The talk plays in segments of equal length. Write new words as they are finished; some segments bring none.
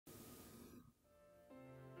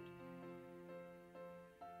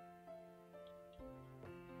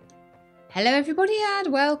Hello everybody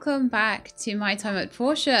and welcome back to my time at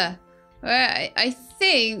Portia. I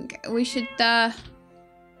think we should take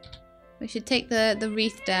the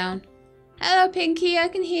wreath down. Hello Pinky, I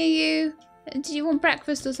can hear you. Do you want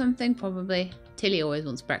breakfast or something? Probably. Tilly always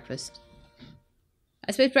wants breakfast.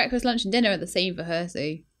 I suppose breakfast, lunch and dinner are the same for her,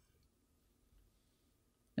 so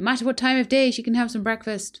no matter what time of day she can have some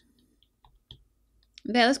breakfast.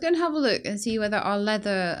 Okay, let's go and have a look and see whether our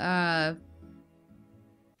leather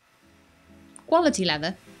quality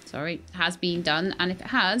leather, sorry, has been done, and if it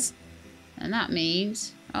has, then that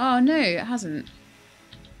means... Oh no, it hasn't.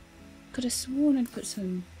 Could have sworn I'd put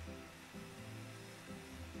some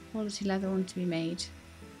quality leather on to be made.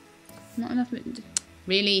 Not enough...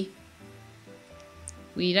 Really?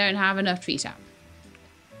 We don't have enough tree sap.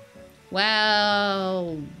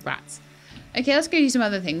 Well, rats. Okay, let's go do some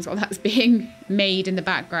other things while that's being made in the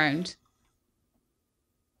background.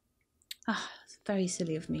 Ah, it's very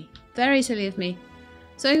silly of me. Very silly of me.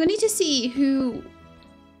 So I need to see who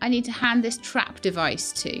I need to hand this trap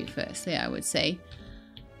device to, firstly, I would say.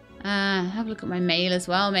 Have a look at my mail as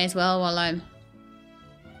well. May as well while I'm...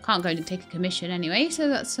 Can't go and take a commission anyway. So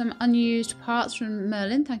that's some unused parts from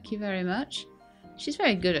Merlin. Thank you very much. She's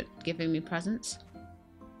very good at giving me presents.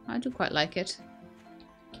 I do quite like it.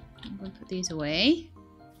 I'm going to put these away.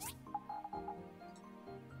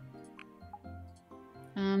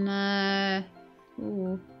 And,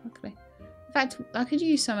 ooh, okay. In fact, I could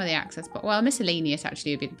use some of the access, but well, miscellaneous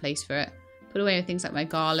actually would be the place for it. Put away with things like my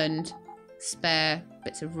garland, spare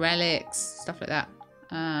bits of relics, stuff like that.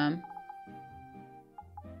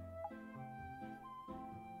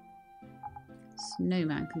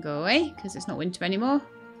 Snowman can go away because it's not winter anymore.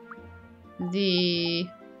 I've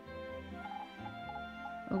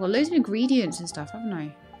got loads of ingredients and stuff, haven't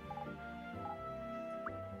I?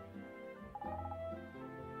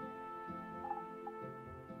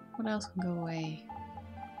 What else can go away?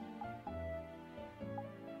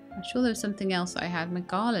 I'm sure there was something else that I had. My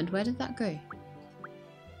garland, where did that go?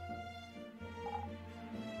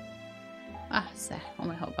 Ah, it's there on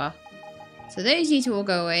my hotbar. So those need to all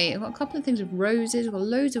go away. I've got a couple of things with roses. I've got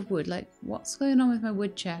loads of wood. Like, what's going on with my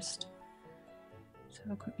wood chest? Let's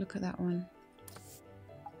have a quick look at that one.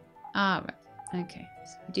 Ah, right. Okay.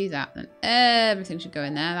 So if we do that, then everything should go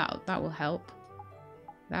in there. That will help.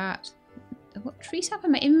 That. I've got tree sap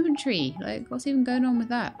in my inventory. Like, what's even going on with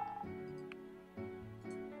that?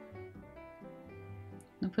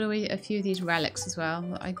 I'll put away a few of these relics as well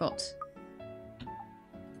that I got.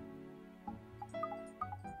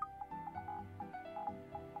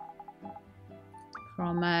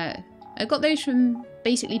 From, I got those from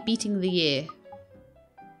basically beating the year.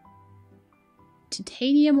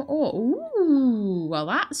 Titanium ore. Ooh, well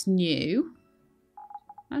that's new.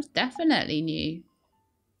 That's definitely new.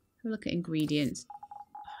 Have a look at ingredients.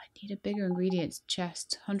 Oh, I need a bigger ingredients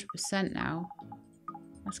chest. 100% now.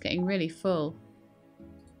 That's getting really full.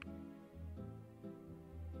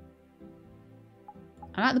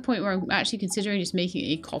 I'm at the point where I'm actually considering just making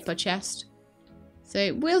a copper chest.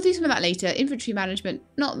 So we'll do some of that later. Inventory management,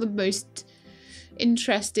 not the most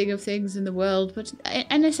interesting of things in the world, but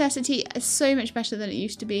a necessity is so much better than it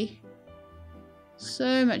used to be.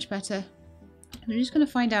 So much better. I'm just going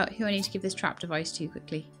to find out who I need to give this trap device to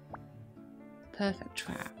quickly. Perfect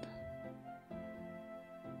trap.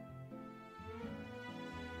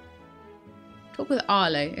 Talk with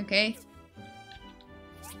Arlo, okay?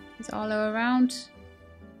 Is Arlo around?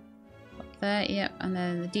 Up there, yep. And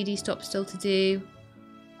then the DD stop still to do.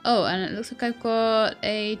 Oh, and it looks like I've got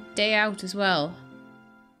a day out as well.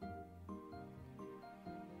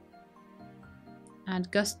 And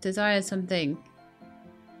Gus desires something.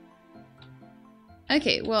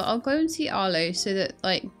 Okay, well, I'll go and see Arlo so that,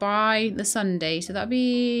 like, by the Sunday, so that'll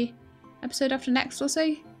be episode after next or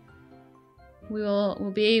so,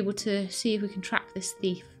 we'll be able to see if we can trap this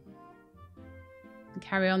thief and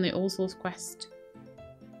carry on the all-source quest.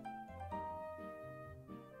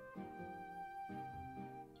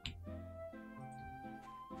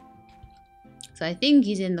 So I think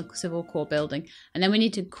he's in the Civil Corps building, and then we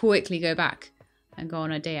need to quickly go back and go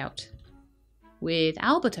on a day out with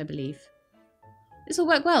Albert, I believe. This will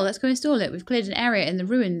work well. Let's go install it. We've cleared an area in the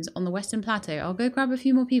ruins on the western plateau. I'll go grab a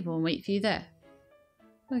few more people and wait for you there.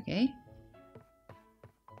 Okay.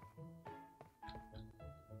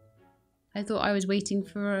 I thought I was waiting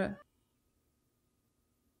for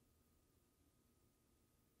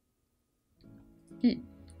a...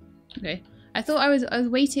 Okay. I thought I was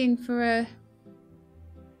waiting for a...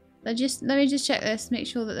 Let me just check this, make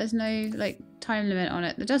sure that there's no, like, time limit on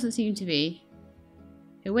it. There doesn't seem to be.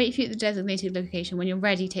 He'll wait for you at the designated location. When you're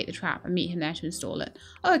ready, take the trap and meet him there to install it.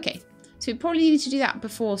 Oh, okay. So we probably need to do that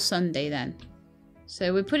before Sunday then.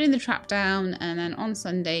 So we're putting the trap down, and then on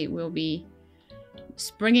Sunday we'll be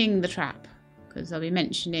springing the trap, because I'll be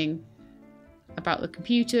mentioning about the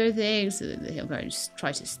computer things, so that he'll go and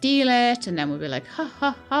try to steal it, and then we'll be like, ha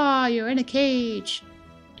ha ha, you're in a cage.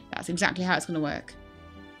 That's exactly how it's going to work.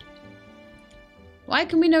 Why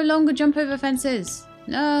can we no longer jump over fences?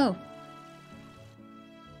 No.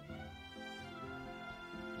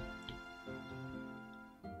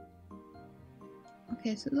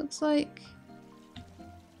 Okay, so it looks like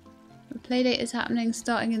the playdate is happening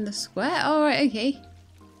starting in the square. Oh, right, okay.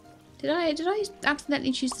 Did I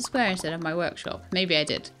accidentally choose the square instead of my workshop? Maybe I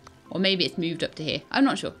did. Or maybe it's moved up to here. I'm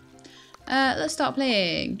not sure. Let's start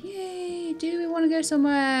playing. Yay! Do we want to go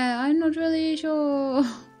somewhere? I'm not really sure.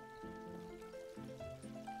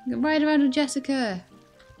 We can ride around with Jessica.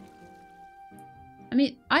 I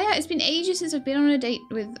mean, it's been ages since I've been on a date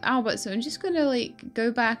with Albert, so I'm just gonna like go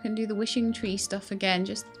back and do the wishing tree stuff again.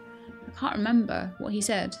 Just, I can't remember what he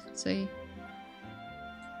said, so.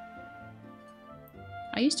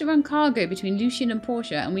 I used to run cargo between Lucian and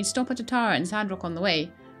Portia, and we'd stop at Atara and Sandrock on the way.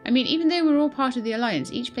 I mean, even though we're all part of the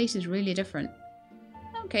Alliance, each place is really different.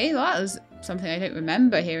 Okay, well, that was something I don't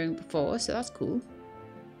remember hearing before, so that's cool.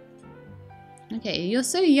 Okay, you're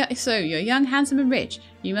so young, you're young, handsome, and rich.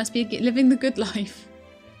 You must be living the good life.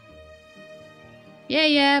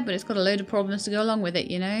 Yeah, but it's got a load of problems to go along with it,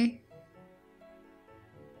 you know?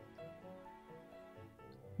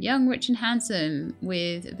 Young, rich, and handsome,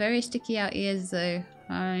 with very sticky out ears, though.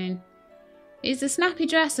 I mean, he's a snappy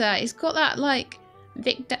dresser. He's got that, like,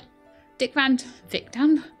 Dick Van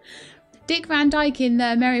Dyke in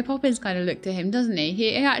Mary Poppins kind of look to him, doesn't he?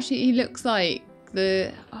 He looks like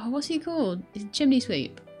the, oh, what's he called? Chimney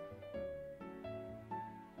Sweep.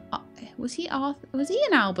 Was he Arthur? Was he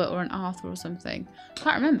an Albert or an Arthur or something?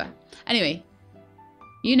 Can't remember. Anyway,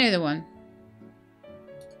 you know the one.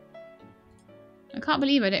 I can't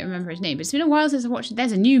believe I don't remember his name, but it's been a while since I watched.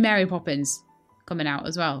 There's a new Mary Poppins coming out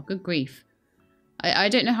as well. Good grief. I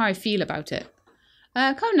don't know how I feel about it.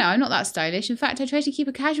 Come now, I'm not that stylish. In fact, I try to keep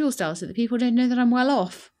a casual style so that people don't know that I'm well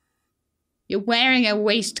off. You're wearing a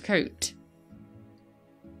waistcoat.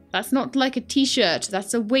 That's not like a t-shirt.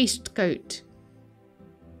 That's a waistcoat.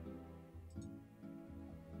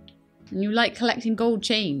 And you like collecting gold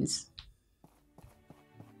chains.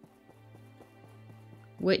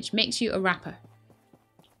 Which makes you a rapper.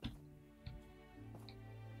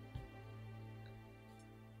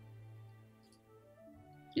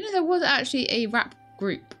 You know, there was actually a rap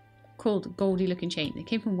group called Goldie Looking Chain. They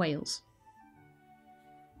came from Wales.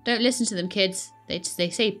 Don't listen to them, kids. They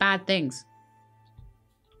say bad things.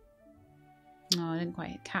 Oh, I didn't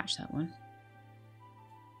quite catch that one.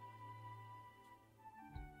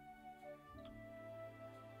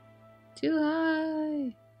 Too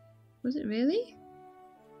high. Was it really?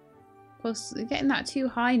 Of course, getting that too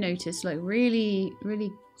high notice like really,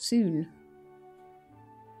 really soon.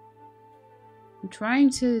 I'm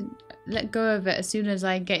trying to let go of it as soon as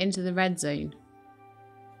I get into the red zone.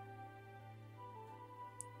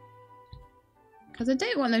 Because I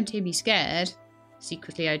don't want them to be scared.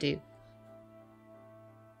 Secretly, I do.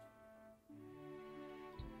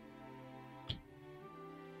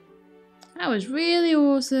 That was really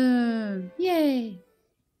awesome. Yay.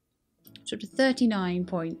 So up to 39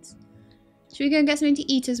 points. Should we go and get something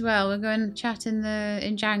to eat as well? We'll go and chat in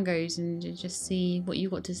Django's and just see what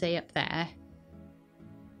you've got to say up there.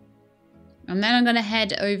 And then I'm going to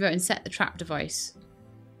head over and set the trap device.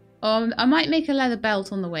 I might make a leather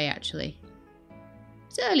belt on the way, actually.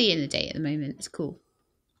 It's early in the day at the moment. It's cool.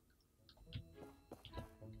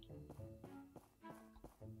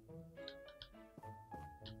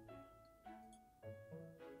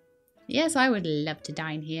 Yes, I would love to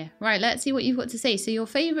dine here. Right, let's see what you've got to say. So your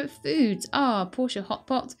favourite foods are Portia Hot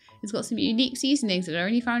Pot. It's got some unique seasonings that are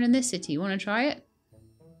only found in this city. You want to try it?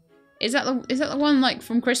 Is that the one like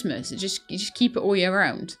from Christmas? You just keep it all year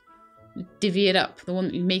round. Divvy it up. The one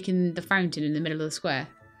that you make in the fountain in the middle of the square.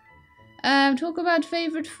 Talk about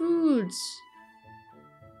favourite foods.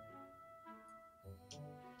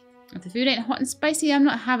 If the food ain't hot and spicy, I'm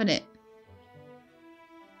not having it.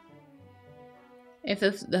 If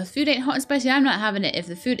the food ain't hot and spicy, I'm not having it. If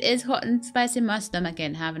the food is hot and spicy, my stomach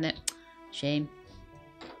ain't having it. Shame.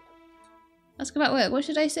 Let's go about work. What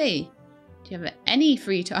should I say? Do you have any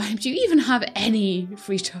free time? Do you even have any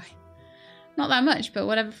free time? Not that much, but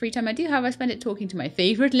whatever free time I do have, I spend it talking to my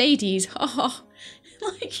favourite ladies. Oh,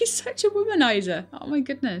 like he's such a womanizer. Oh my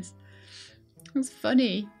goodness. That's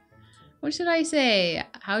funny. What should I say?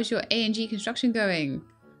 How's your A&G construction going?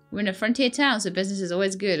 We're in a frontier town, so business is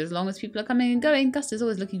always good as long as people are coming and going. Gus is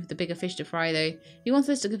always looking for the bigger fish to fry, though. He wants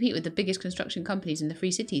us to compete with the biggest construction companies in the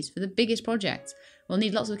Free Cities for the biggest projects. We'll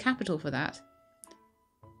need lots of capital for that.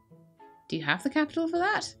 Do you have the capital for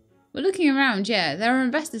that? We're looking around, yeah. There are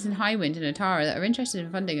investors in Highwind and Atara that are interested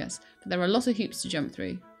in funding us, but there are lots of hoops to jump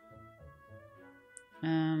through.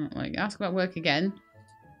 Ask about work again.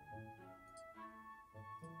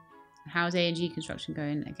 How's A&G construction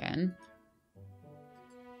going again?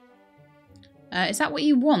 Is that what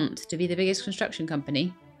you want, to be the biggest construction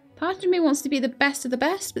company? Part of me wants to be the best of the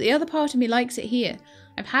best, but the other part of me likes it here.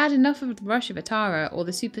 I've had enough of the rush of Atara or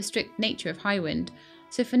the super strict nature of Highwind,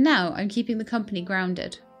 so for now I'm keeping the company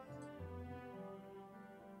grounded.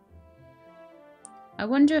 I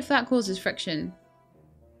wonder if that causes friction.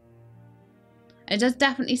 It does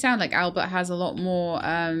definitely sound like Albert has a lot more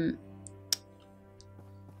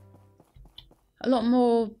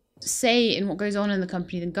say in what goes on in the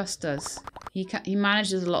company than Gus does. He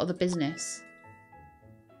manages a lot of the business.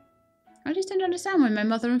 I just don't understand why my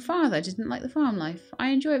mother and father didn't like the farm life. I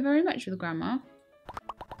enjoy it very much with Grandma.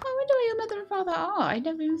 I wonder where your mother and father are. I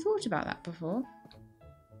never even thought about that before.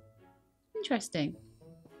 Interesting.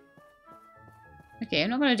 Okay, I'm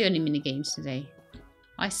not going to do any mini games today.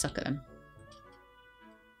 I suck at them.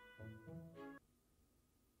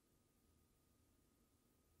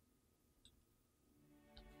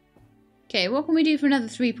 Okay, what can we do for another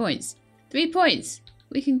 3 points? 3 points!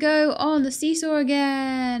 We can go on the seesaw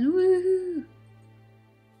again! Woohoo!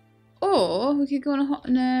 Or we could go on a hot...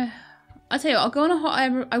 No. I'll tell you what,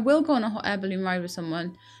 I will go on a hot air balloon ride with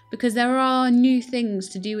someone because there are new things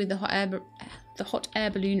to do with the hot air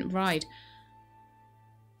balloon ride.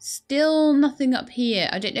 Still nothing up here.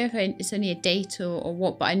 I don't know if it's only a date or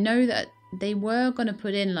what, but I know that they were going to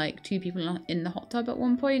put in like 2 people in the hot tub at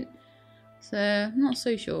one point. So, I'm not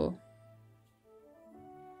so sure.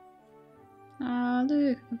 Ah,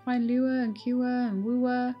 look, I can find Lua and Kiwa and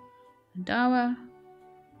Wua and Dawa.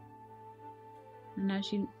 And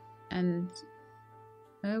Naji and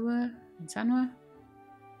Erwa and Sanwa.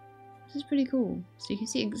 This is pretty cool. So you can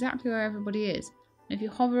see exactly where everybody is. And if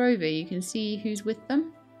you hover over, you can see who's with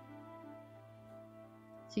them.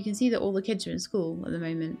 So you can see that all the kids are in school at the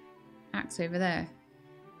moment. Axe over there.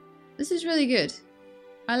 This is really good.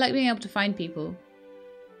 I like being able to find people.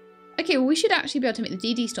 Okay, well we should actually be able to make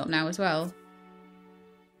the DD stop now as well.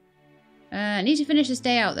 I need to finish this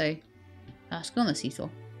day out though. Let's go on the seesaw.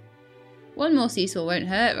 One more seesaw won't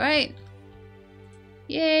hurt, right?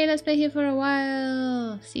 Yay, let's play here for a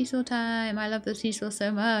while. Seesaw time. I love the seesaw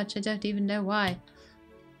so much. I don't even know why.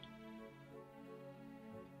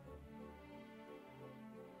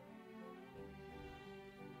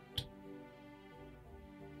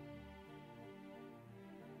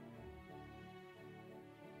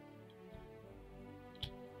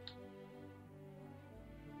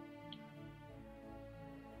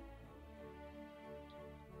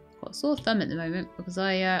 Got a sore thumb at the moment because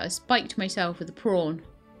I spiked myself with a prawn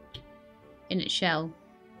in its shell.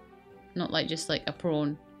 Not like just like a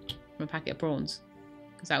prawn from a packet of prawns,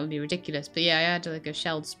 because that would be ridiculous. But yeah, I had like a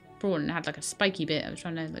shelled prawn and it had like a spiky bit. I was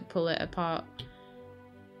trying to like pull it apart.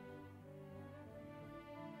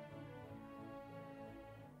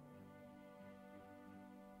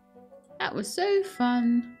 That was so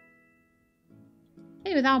fun.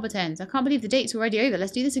 Hey, with Albertens. I can't believe the date's already over.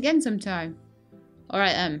 Let's do this again sometime.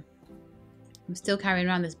 Alright, I'm still carrying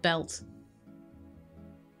around this belt.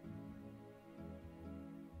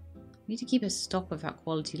 Need to keep a stock of that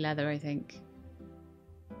quality leather, I think.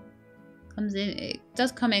 Comes in, it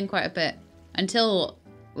does come in quite a bit until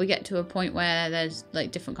we get to a point where there's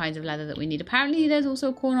like different kinds of leather that we need. Apparently there's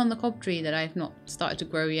also corn on the cob tree that I've not started to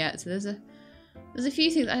grow yet. So there's a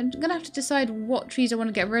few things. I'm gonna have to decide what trees I want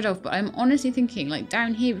to get rid of, but I'm honestly thinking like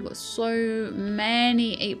down here we've got so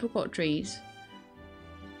many apricot trees.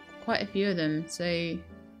 Quite a few of them, so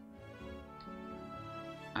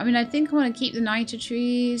I mean I think I want to keep the niter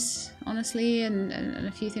trees honestly, and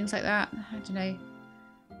a few things like that. I don't know.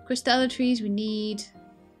 Cristella trees we need.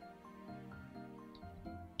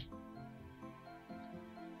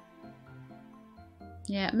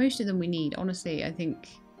 Yeah, most of them we need, honestly. I think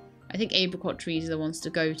apricot trees are the ones to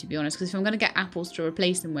go, to be honest, because if I'm going to get apples to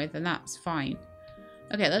replace them with, then that's fine.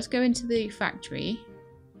 Okay, let's go into the factory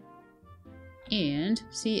and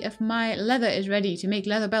see if my leather is ready to make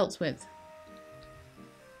leather belts with.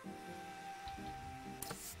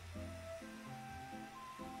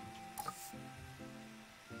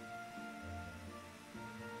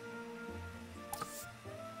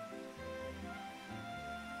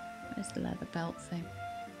 Where's the leather belt thing?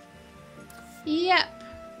 Yep.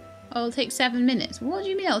 Oh, it'll take 7 minutes. What do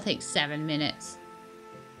you mean it'll take 7 minutes?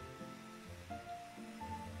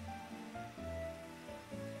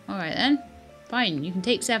 Alright then. Fine, you can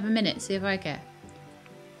take 7 minutes, see if I care.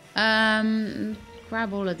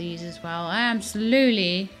 Grab all of these as well. I am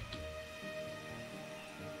slowly,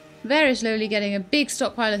 very slowly getting a big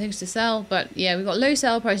stockpile of things to sell. But yeah, we've got low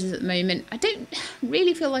sale prices at the moment. I don't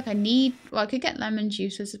really feel like I need... Well, I could get lemon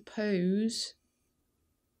juice, I suppose.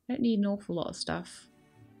 I don't need an awful lot of stuff.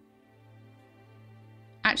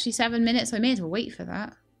 Actually, 7 minutes, I may as well wait for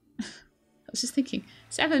that. I was just thinking,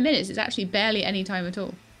 7 minutes is actually barely any time at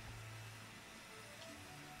all.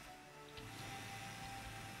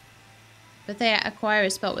 Pathea, acquire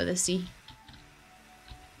is spelt with a C.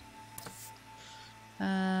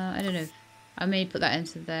 I don't know. I may put that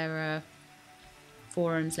into their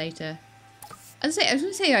forums later. I was going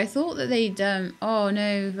to say, I thought that they'd... oh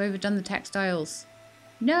no, we've overdone the textiles.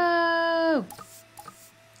 No!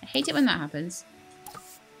 I hate it when that happens.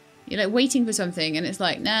 You're like waiting for something and it's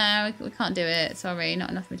like, nah, we can't do it. Sorry, not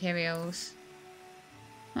enough materials.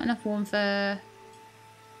 Not enough warm fur.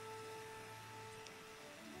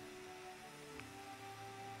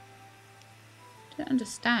 I don't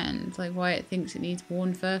understand like why it thinks it needs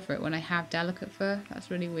worn fur for it when I have delicate fur. That's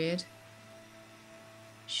really weird.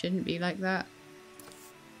 Shouldn't be like that.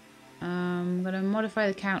 I'm gonna modify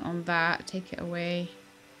the count on that, take it away.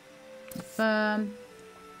 Confirm.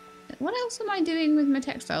 What else am I doing with my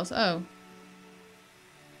textiles? Oh.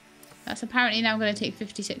 That's apparently now going to take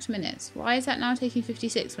 56 minutes. Why is that now taking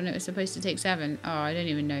 56 when it was supposed to take 7? Oh, I don't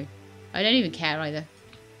even know. I don't even care either.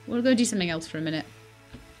 We'll go do something else for a minute.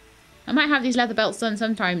 I might have these leather belts done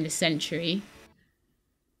sometime this century.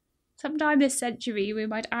 Sometime this century we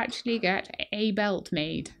might actually get a belt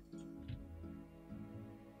made.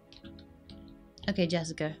 Okay,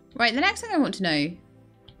 Jessica. Right, the next thing I want to know...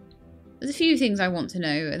 There's a few things I want to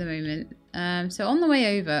know at the moment. So on the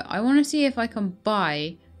way over, I want to see if I can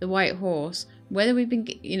buy the white horse. Whether we've been...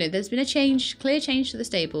 You know, there's been a change, clear change to the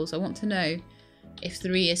stables. I want to know if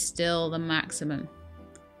 3 is still the maximum.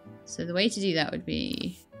 So the way to do that would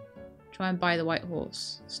be... Try and buy the white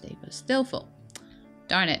horse. Stable is still full.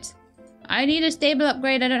 Darn it. I need a stable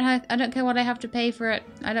upgrade. I don't care what I have to pay for it.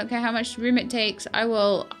 I don't care how much room it takes. I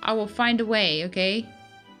will find a way, okay?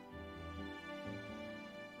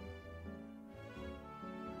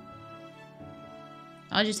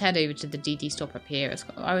 I'll just head over to the DD stop up here.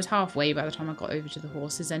 I was halfway by the time I got over to the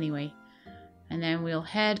horses anyway. And then we'll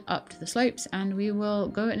head up to the slopes and we will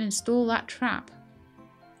go and install that trap.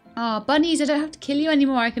 Ah, oh, bunnies, I don't have to kill you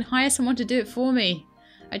anymore. I can hire someone to do it for me.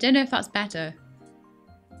 I don't know if that's better.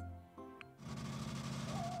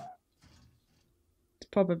 It's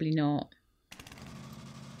probably not.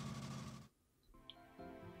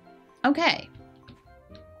 Okay.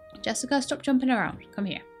 Jessica, stop jumping around. Come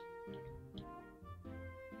here.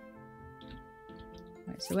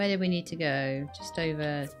 Right, so where do we need to go? Just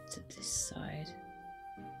over to this side.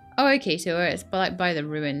 Oh, okay, so it's by the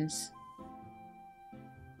ruins.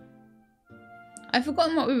 I've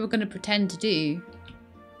forgotten what we were going to pretend to do.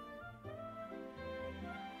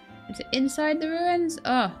 Is it inside the ruins?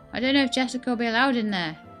 Oh, I don't know if Jessica will be allowed in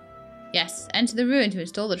there. Yes, enter the ruin to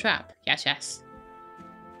install the trap. Yes, yes.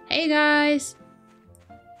 Hey guys!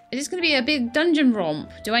 Is this going to be a big dungeon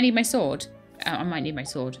romp? Do I need my sword? I might need my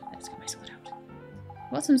sword. Let's get my sword out.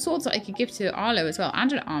 I've got some swords that I could give to Arlo as well,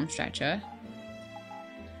 and an arm stretcher.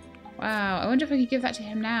 Wow, I wonder if I could give that to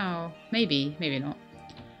him now. Maybe, maybe not.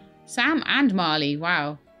 Sam and Marley,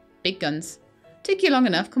 wow. Big guns. Took you long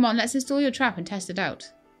enough. Come on, let's install your trap and test it out.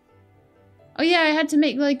 Oh yeah, I had to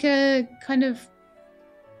make like a kind of...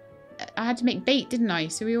 I had to make bait, didn't I?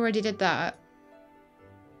 So we already did that.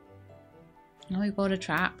 Now we've got a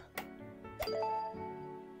trap.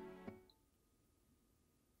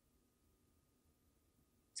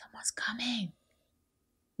 Someone's coming.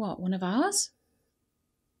 What, one of ours?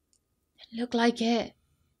 Didn't look like it.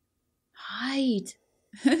 Hide.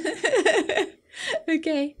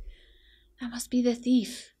 Okay. That must be the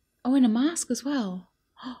thief. Oh, in a mask as well.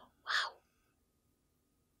 Oh, wow.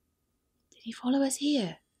 Did he follow us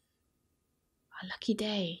here? Our lucky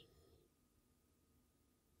day.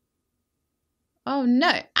 Oh no.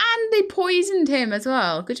 And they poisoned him as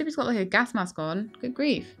well. Good job he's got like a gas mask on. Good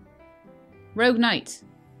grief. Rogue Knight.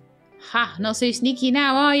 Ha, not so sneaky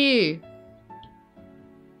now, are you?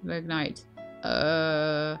 Rogue Knight.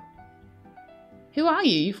 Who are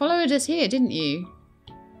you? You followed us here, didn't you?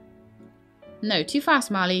 No, too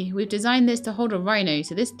fast, Marley. We've designed this to hold a rhino,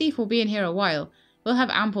 so this thief will be in here a while. We'll have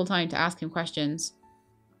ample time to ask him questions.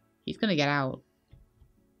 He's gonna get out.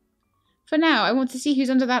 For now, I want to see who's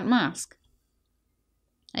under that mask.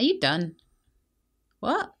 Are you done?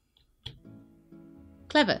 What?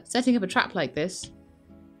 Clever, setting up a trap like this.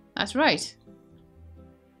 That's right.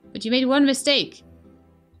 But you made one mistake.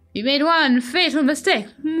 You made one fatal mistake.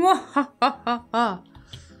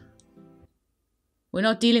 We're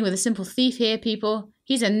not dealing with a simple thief here, people.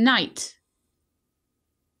 He's a knight.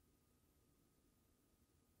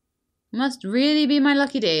 Must really be my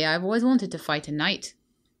lucky day. I've always wanted to fight a knight.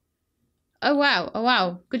 Oh, wow. Oh,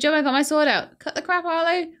 wow. Good job I got my sword out. Cut the crap,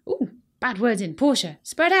 Arlo. Ooh, bad words in Portia.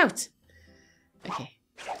 Spread out. Okay.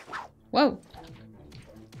 Whoa.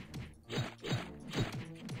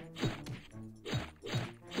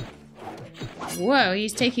 Whoa,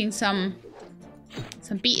 he's taking some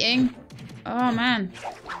beating. Oh, man.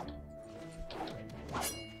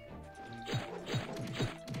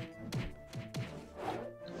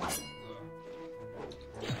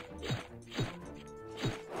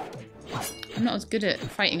 I'm not as good at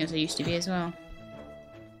fighting as I used to be as well.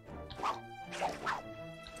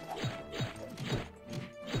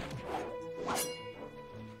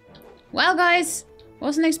 Well, guys,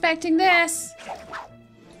 wasn't expecting this.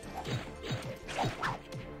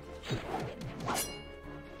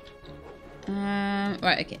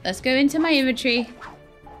 Right, okay, let's go into my inventory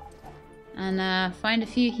and find a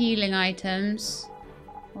few healing items.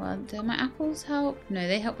 Well, do my apples help? No,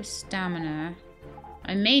 they help with stamina.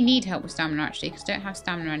 I may need help with stamina actually, because I don't have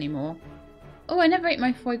stamina anymore. Oh, I never ate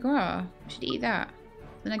my foie gras. I should eat that.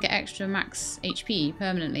 Then I get extra max HP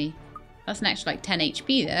permanently. That's an extra like 10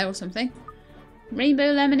 HP there or something.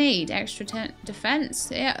 Rainbow lemonade, extra 10 defense.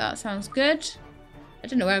 Yeah, that sounds good. I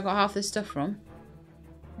don't know where I got half this stuff from.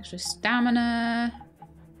 Extra stamina.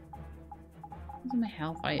 These are my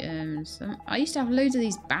health items. I used to have loads of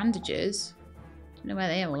these bandages. I don't know where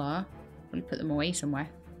they all are. Probably put them away somewhere.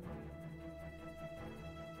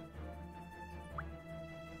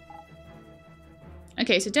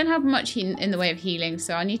 Okay, so don't have much in the way of healing,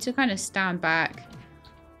 so I need to kind of stand back.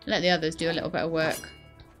 Let the others do a little bit of work.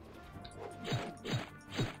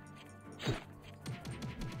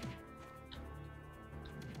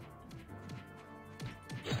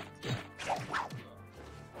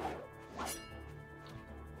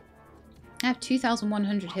 I have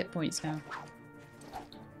 2,100 hit points now.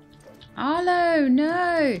 Arlo,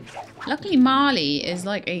 no! Luckily Marley is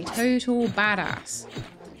like a total badass.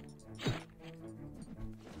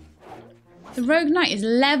 The Rogue Knight is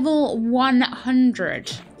level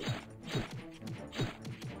 100.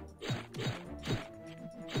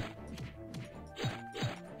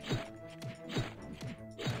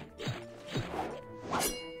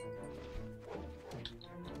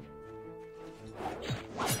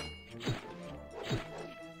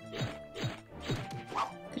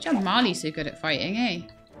 Good job Marley's so good at fighting, eh?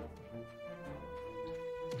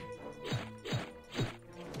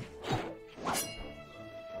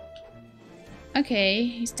 Okay,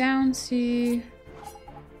 he's down to...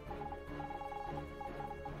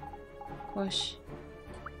 Gosh.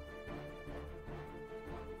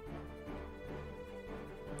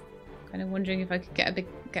 Kind of wondering if I could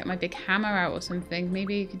get my big hammer out or something.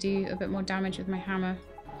 Maybe you could do a bit more damage with my hammer.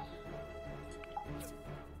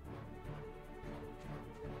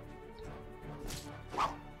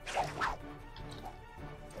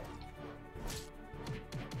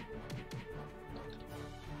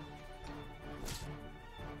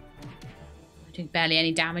 Doing barely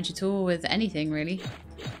any damage at all with anything, really.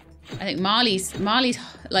 I think Marley's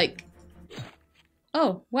like,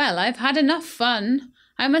 oh, well, I've had enough fun.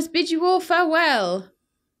 I must bid you all farewell.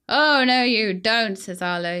 Oh, no, you don't, says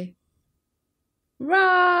Arlo.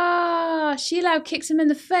 Rah! Shilao kicks him in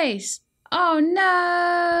the face. Oh,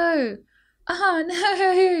 no. Oh,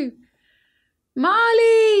 no.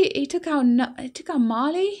 Marley! He took out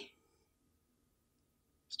Marley?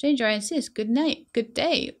 Stranger, I insist. Good night. Good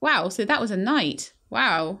day. Wow, so that was a night.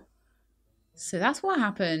 Wow. So that's what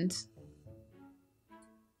happened.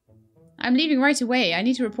 I'm leaving right away. I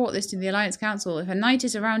need to report this to the Alliance Council. If a knight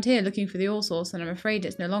is around here looking for the all source, then I'm afraid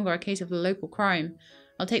it's no longer a case of the local crime.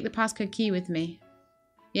 I'll take the passcode key with me.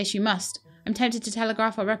 Yes, you must. I'm tempted to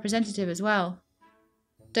telegraph our representative as well.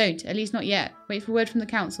 Don't, at least not yet. Wait for word from the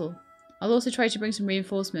council. I'll also try to bring some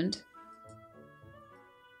reinforcement.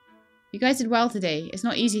 You guys did well today. It's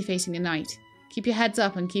not easy facing a knight. Keep your heads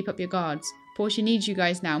up and keep up your guards. Portia needs you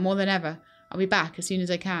guys now, more than ever. I'll be back as soon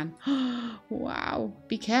as I can. Wow.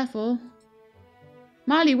 Be careful.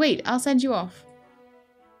 Marley, wait. I'll send you off.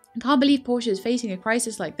 I can't believe Portia is facing a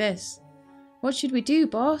crisis like this. What should we do,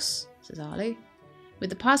 boss? Says Arlo. With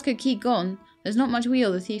the passcode key gone, there's not much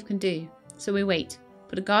wheel the thief can do. So we wait.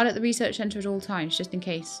 Put a guard at the research centre at all times, just in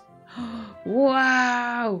case.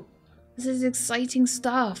 Wow. This is exciting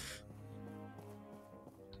stuff.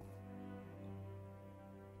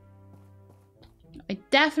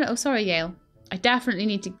 Oh, sorry, Gale. I definitely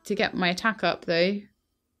need to get my attack up, though.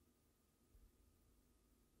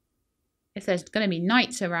 if there's going to be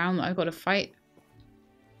knights around that I've got to fight.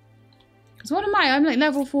 Because what am I? I'm like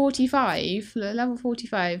level 45. Level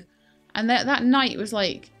 45. And that knight was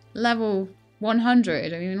like level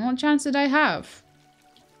 100. I mean, what chance did I have?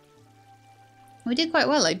 We did quite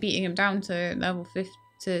well, like beating him down to level 50,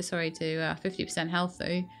 to 50% health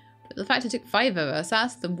though. But the fact it took 5 of us,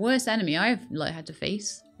 that's the worst enemy I've like had to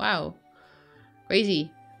face. Wow.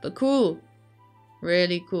 Crazy. But cool.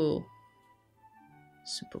 Really cool.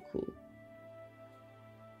 Super cool.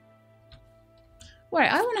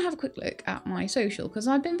 Right, I want to have a quick look at my social, because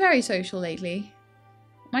I've been very social lately.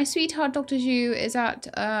 My sweetheart Dr. Zhu is at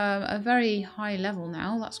a very high level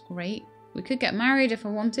now. That's great. We could get married if I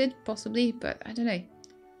wanted, possibly, but I don't know.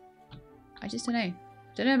 I just don't know.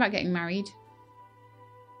 Don't know about getting married.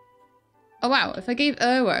 Oh wow, if I gave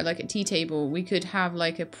Erwa like a tea table, we could have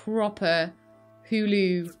like a proper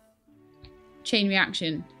Hulu chain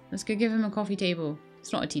reaction. Let's go give him a coffee table.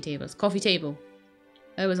 It's not a tea table, it's a coffee table.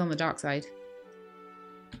 Erwa's on the dark side.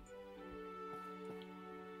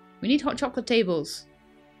 We need hot chocolate tables.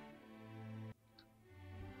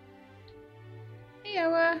 Hey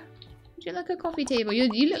Erwa. Would you like a coffee table? You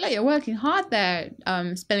look like you're working hard there,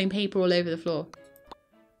 spilling paper all over the floor.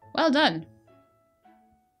 Well done.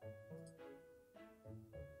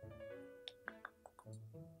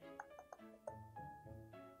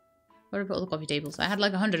 Where do I put all the coffee tables? I had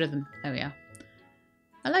like 100 of them. There we are.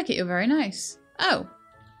 I like it. You're very nice. Oh.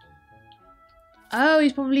 Oh,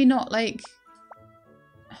 he's probably not like...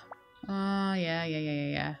 Oh,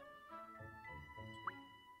 yeah.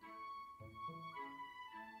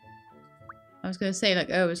 I was going to say, like,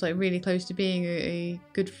 oh, it's like really close to being a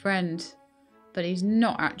good friend. But he's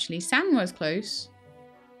not actually. Sam was close.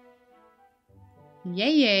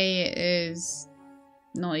 Yay is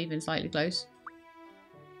not even slightly close.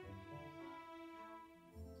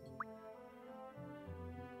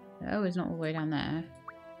 Oh, it's not all the way down there.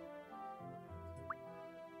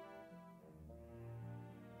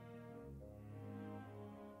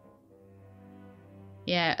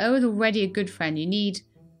 Yeah, O is already a good friend. You need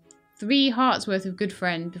 3 hearts worth of good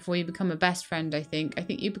friend before you become a best friend, I think. I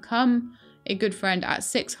think you become a good friend at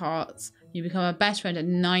 6 hearts. You become a best friend at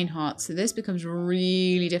 9 hearts. So this becomes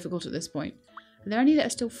really difficult at this point. Are there any that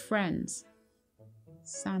are still friends?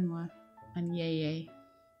 Sanwa and Yeye.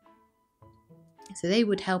 So they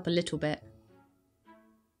would help a little bit.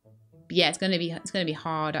 But yeah, it's gonna be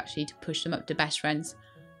hard actually to push them up to best friends.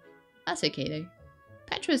 That's okay though.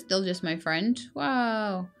 Petra's still just my friend.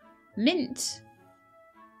 Wow. Mint.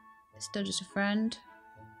 Still just a friend.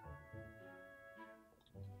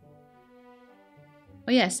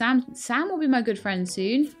 Oh yeah, Sam will be my good friend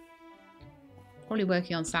soon. Probably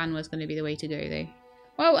working on Sanwa is going to be the way to go though.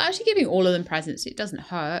 Well, actually giving all of them presents, it doesn't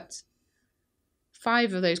hurt.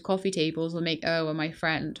 5 of those coffee tables will make Erwa my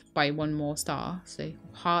friend by 1 more star. So,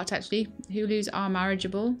 heart actually. Hulus are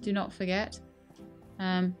marriageable, do not forget.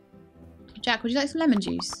 Jack, would you like some lemon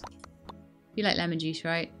juice? You like lemon juice,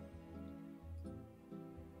 right?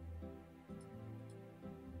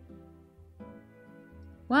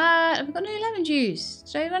 What? I've got no lemon juice.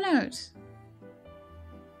 Did I run out?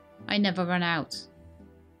 I never run out.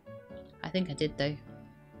 I think I did though.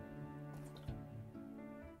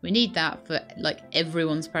 We need that for like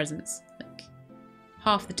everyone's presents. Like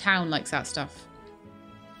half the town likes that stuff.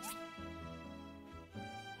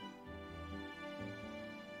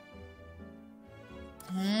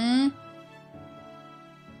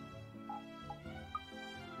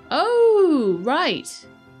 Oh, right.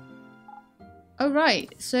 Oh,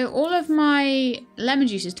 right. So all of my lemon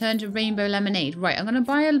juices turned to rainbow lemonade. Right, I'm going to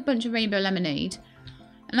buy a bunch of rainbow lemonade.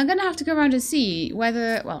 And I'm going to have to go around and see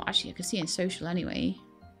whether... Well, actually, I can see in social anyway.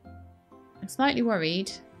 I'm slightly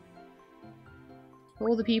worried. For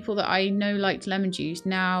all the people that I know liked lemon juice,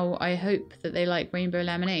 now I hope that they like rainbow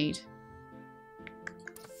lemonade.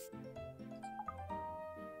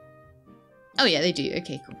 Oh, yeah, they do.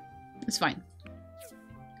 Okay, cool. That's fine.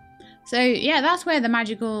 So, yeah, that's where the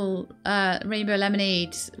magical rainbow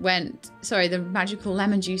lemonade went. Sorry, the magical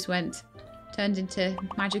lemon juice went. Turned into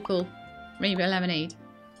magical rainbow lemonade.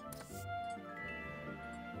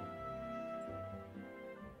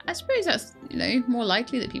 I suppose that's, you know, more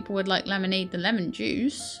likely that people would like lemonade than lemon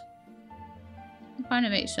juice. It kind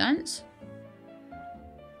of makes sense.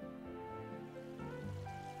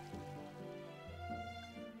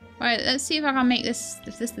 Right, let's see if I can make this,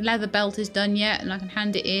 if this leather belt is done yet and I can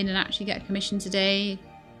hand it in and actually get a commission today.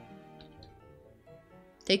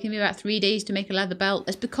 It's taken me about 3 days to make a leather belt.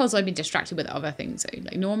 It's because I've been distracted with other things. So,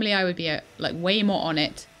 like, normally I would be like way more on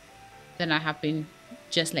it than I have been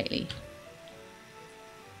just lately.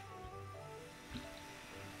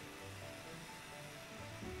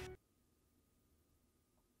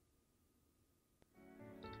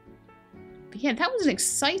 Yeah, that was an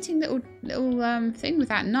exciting little thing with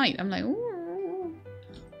that knight. I'm like, ooh,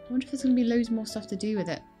 I wonder if there's going to be loads more stuff to do with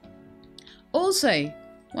it. Also,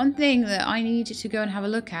 one thing that I need to go and have a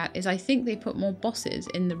look at is I think they put more bosses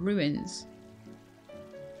in the ruins.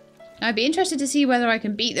 Now, I'd be interested to see whether I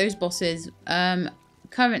can beat those bosses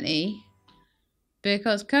currently.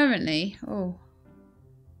 Because currently... Oh,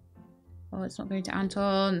 it's not going to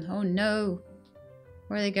Anton. Oh, no.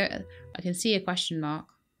 Where are they going? I can see a question mark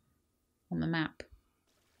on the map.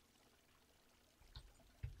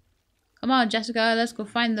 Come on, Jessica. Let's go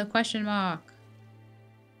find the question mark.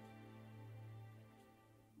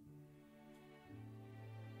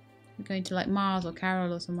 We're going to like Mars or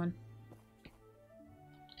Carol or someone.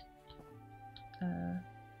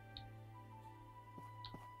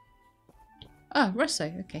 Oh, Russo.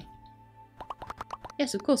 Okay.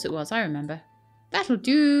 Yes, of course it was. I remember. That'll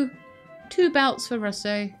do. 2 belts for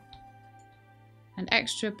Russo. And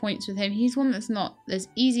extra points with him. He's one that's not as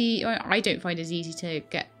easy. Or I don't find as easy to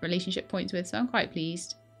get relationship points with, so I'm quite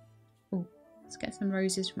pleased. Oh, let's get some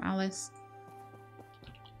roses from Alice.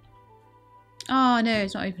 Oh no,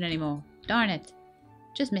 it's not open anymore. Darn it.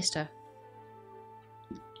 Just missed her.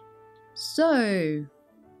 So...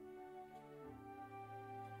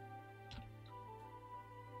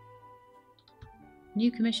 New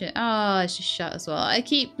commission. Oh, it's just shut as well. I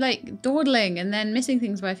keep, like, dawdling and then missing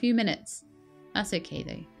things by a few minutes. That's okay,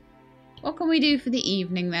 though. What can we do for the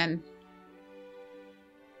evening, then?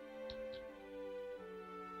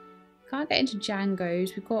 Can't get into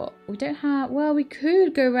Django's. We don't have... Well, we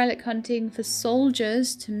could go relic hunting for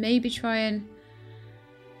soldiers to maybe try and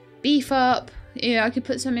beef up. Yeah, I could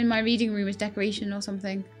put some in my reading room as decoration or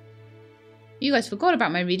something. You guys forgot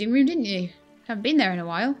about my reading room, didn't you? Haven't been there in a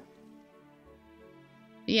while.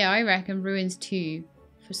 Yeah, I reckon ruins 2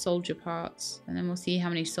 for soldier parts. And then we'll see how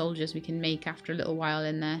many soldiers we can make after a little while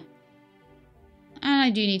in there. And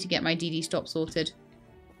I do need to get my DD stop sorted.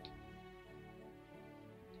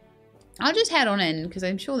 I'll just head on in, because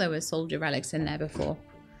I'm sure there were soldier relics in there before.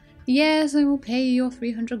 Yes, I will pay your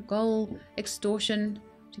 300 gold extortion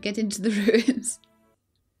to get into the ruins.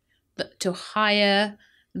 To hire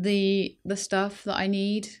the stuff that I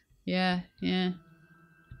need. Yeah.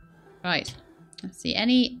 Right. Let's see.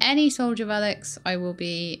 Any soldier relics I will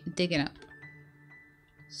be digging up.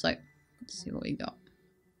 So, let's see what we got.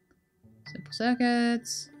 Simple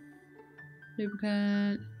circuits.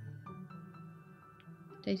 Lubricant.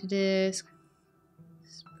 Data disk.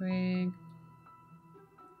 Spring.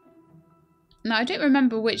 No, I don't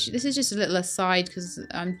remember which. This is just a little aside because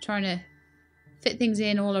I'm trying to fit things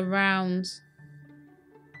in all around.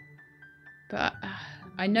 But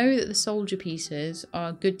I know that the soldier pieces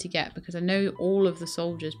are good to get because I know all of the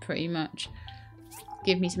soldiers pretty much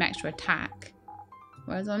give me some extra attack.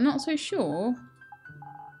 Whereas I'm not so sure.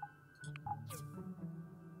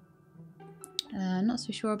 Not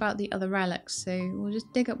so sure about the other relics, so we'll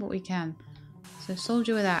just dig up what we can. So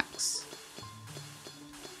soldier with axe.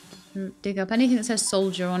 Dig up anything that says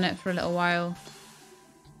soldier on it for a little while.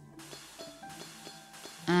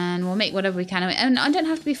 And we'll make whatever we can. And I don't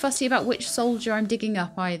have to be fussy about which soldier I'm digging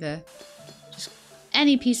up either. Just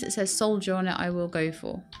any piece that says soldier on it I will go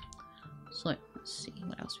for. So let's see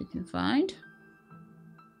what else we can find.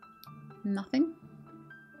 Nothing.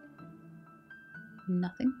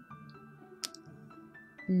 Nothing.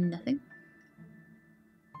 Nothing.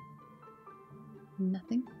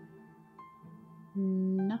 Nothing.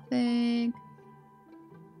 Nothing.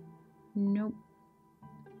 Nope.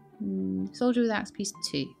 Soldier with axe piece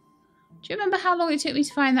 2. Do you remember how long it took me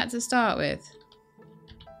to find that to start with?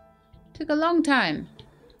 Took a long time.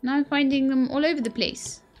 Now I'm finding them all over the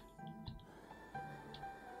place.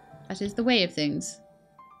 That is the way of things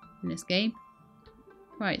in this game.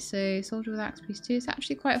 Right, so soldier with axe piece 2. It's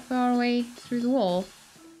actually quite far away through the wall.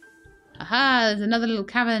 Aha, there's another little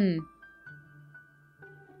cavern.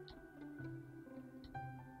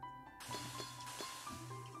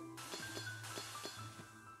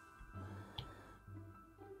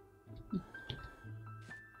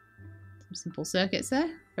 Some simple circuits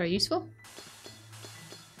there. Very useful.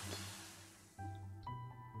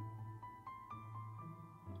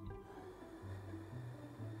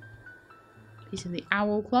 Piece of the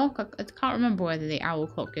owl clock. I can't remember whether the owl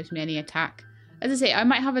clock gives me any attack. As I say, I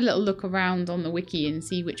might have a little look around on the wiki and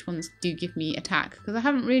see which ones do give me attack. Because I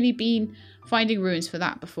haven't really been finding ruins for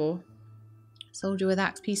that before. Soldier with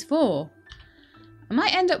axe piece 4. I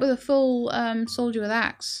might end up with a full soldier with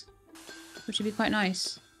axe. Which would be quite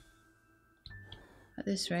nice. At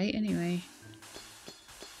this rate, anyway.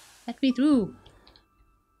 Let me through.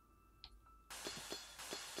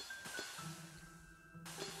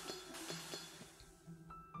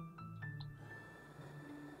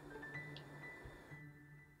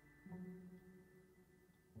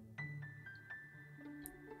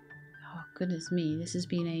 Goodness me, this has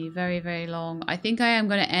been a very, very long... I think I am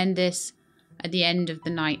going to end this at the end of the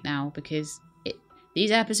night now, because these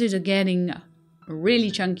episodes are getting really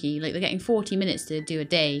chunky. Like, they're getting 40 minutes to do a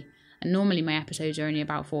day, and normally my episodes are only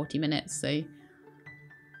about 40 minutes, so...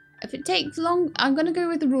 If it takes long... I'm going to go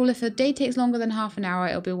with the rule, if a day takes longer than half an hour,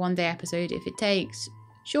 it'll be a one-day episode. If it takes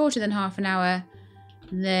shorter than half an hour,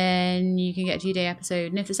 then you can get a 2-day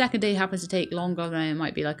episode. And if the second day happens to take longer, then it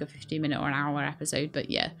might be like a 15-minute or an hour episode. But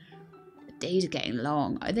yeah, the days are getting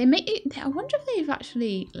long. They make it... I wonder if they've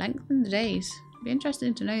actually lengthened the days. It'd be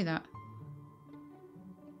interesting to know that.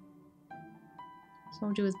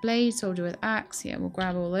 Soldier with blade, soldier with axe. Yeah, we'll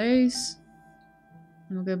grab all those.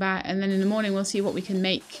 And we'll go back. And then in the morning, we'll see what we can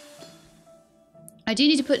make. I do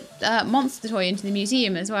need to put Monster Toy into the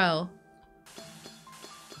museum as well.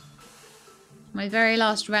 My very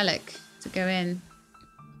last relic to go in.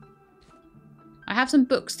 I have some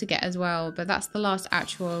books to get as well, but that's the last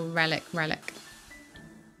actual relic.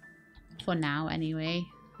 For now, anyway.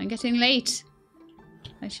 I'm getting late.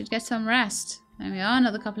 I should get some rest. There we are,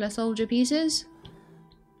 another couple of soldier pieces.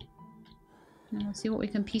 And we'll see what we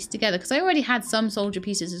can piece together. Because I already had some soldier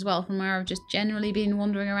pieces as well from where I've just generally been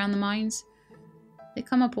wandering around the mines. They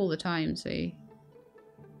come up all the time, so...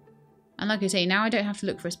 And like I say, now I don't have to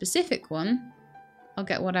look for a specific one. I'll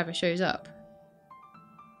get whatever shows up.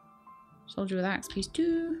 Soldier with axe, piece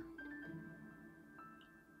 2.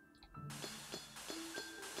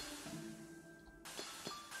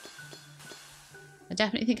 I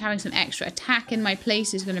definitely think having some extra attack in my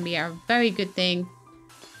place is going to be a very good thing.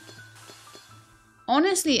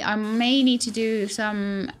 Honestly, I may need to do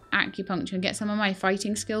some acupuncture and get some of my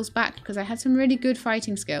fighting skills back, because I had some really good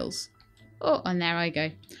fighting skills. Oh, and there I go.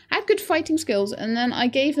 I had good fighting skills, and then I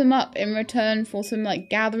gave them up in return for some like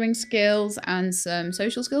gathering skills and some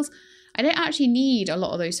social skills. I don't actually need a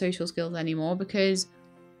lot of those social skills anymore, because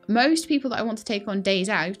most people that I want to take on days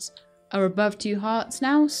out are above 2 hearts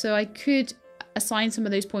now, so I could assign some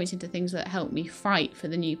of those points into things that help me fight for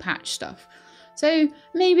the new patch stuff. So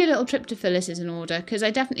maybe a little trip to Phyllis is in order, because I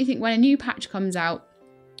definitely think when a new patch comes out,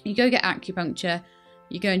 you go get acupuncture,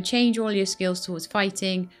 you go and change all your skills towards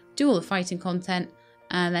fighting, do all the fighting content,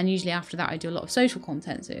 and then usually after that I do a lot of social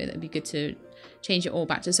content, so that'd be good to change it all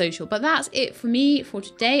back to social. But that's it for me for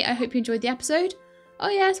today. I hope you enjoyed the episode. Oh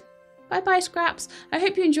yes, bye scraps. I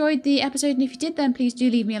hope you enjoyed the episode, and if you did, then please do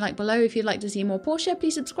leave me a like below. If you'd like to see more Portia,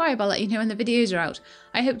 please subscribe. I'll let you know when the videos are out.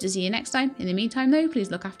 I hope to see you next time. In the meantime though,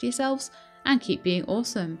 please look after yourselves and keep being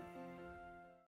awesome.